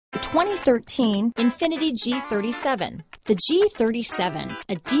2013 INFINITI G37. The G37,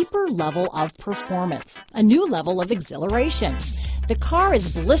 a deeper level of performance, a new level of exhilaration. The car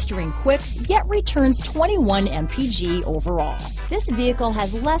is blistering quick, yet returns 21 mpg overall. This vehicle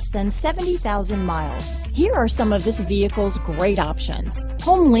has less than 70,000 miles. Here are some of this vehicle's great options: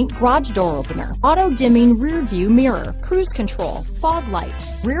 HomeLink garage door opener, auto-dimming rear view mirror, cruise control, fog lights,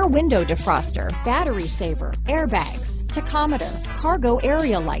 rear window defroster, battery saver, airbags, tachometer, cargo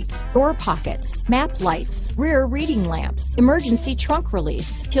area light, door pockets, map lights, rear reading lamps, emergency trunk release,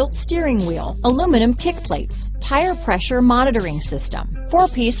 tilt steering wheel, aluminum kick plates, tire pressure monitoring system,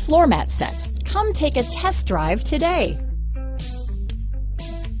 4-piece floor mat set. Come take a test drive today.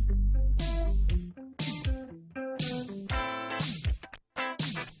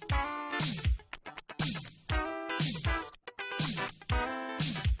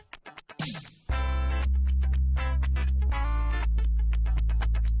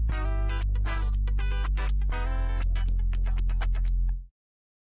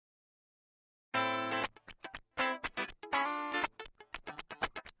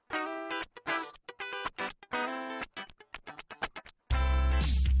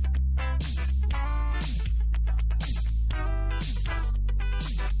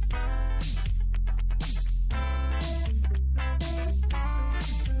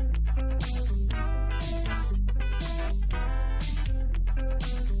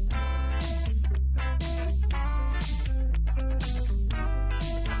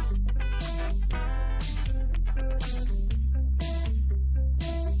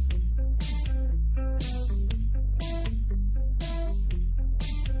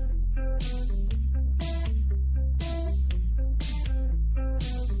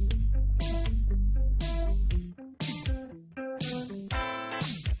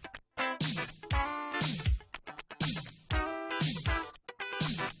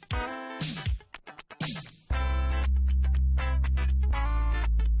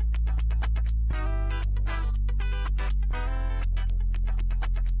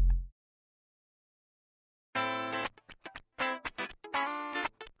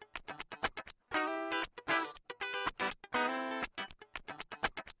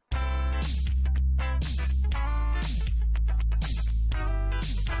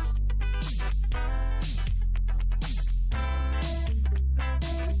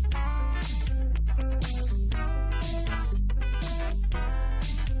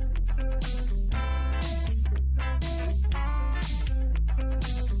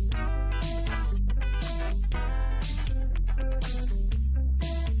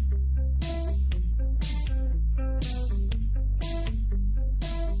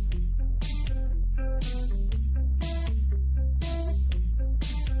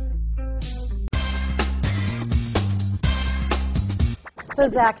 So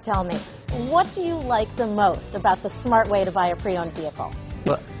Zach, tell me, what do you like the most about the smart way to buy a pre-owned vehicle?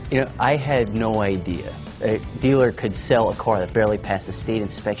 Well, I had no idea a dealer could sell a car that barely passed the state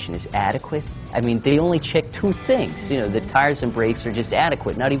inspection as adequate. I mean, they only check two things. The tires and brakes are just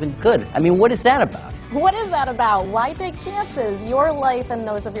adequate, not even good. I mean, what is that about? What is that about? Why take chances? Your life and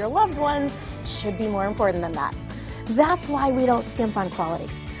those of your loved ones should be more important than that. That's why we don't skimp on quality.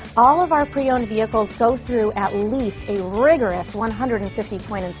 All of our pre-owned vehicles go through at least a rigorous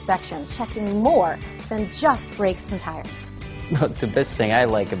 150-point inspection, checking more than just brakes and tires. The best thing I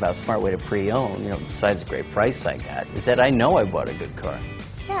like about Smart Way to Pre-Own, besides the great price I got, is that I know I bought a good car.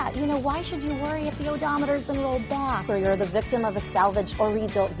 Yeah, why should you worry if the odometer's been rolled back, or you're the victim of a salvaged or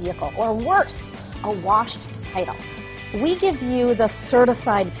rebuilt vehicle, or worse, a washed title? We give you the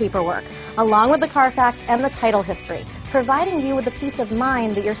certified paperwork, along with the Carfax and the title history, providing you with the peace of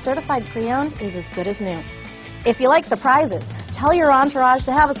mind that your certified pre-owned is as good as new. If you like surprises, tell your entourage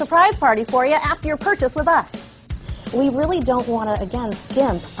to have a surprise party for you after your purchase with us. We really don't want to, again,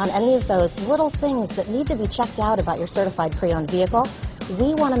 skimp on any of those little things that need to be checked out about your certified pre-owned vehicle.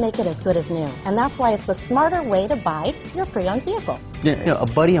 We want to make it as good as new, and that's why it's the smarter way to buy your pre-owned vehicle. A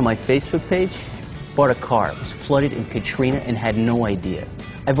buddy on my Facebook page bought a car, was flooded in Katrina, and had no idea.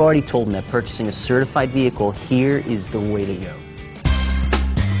 I've already told him that purchasing a certified vehicle here is the way to go.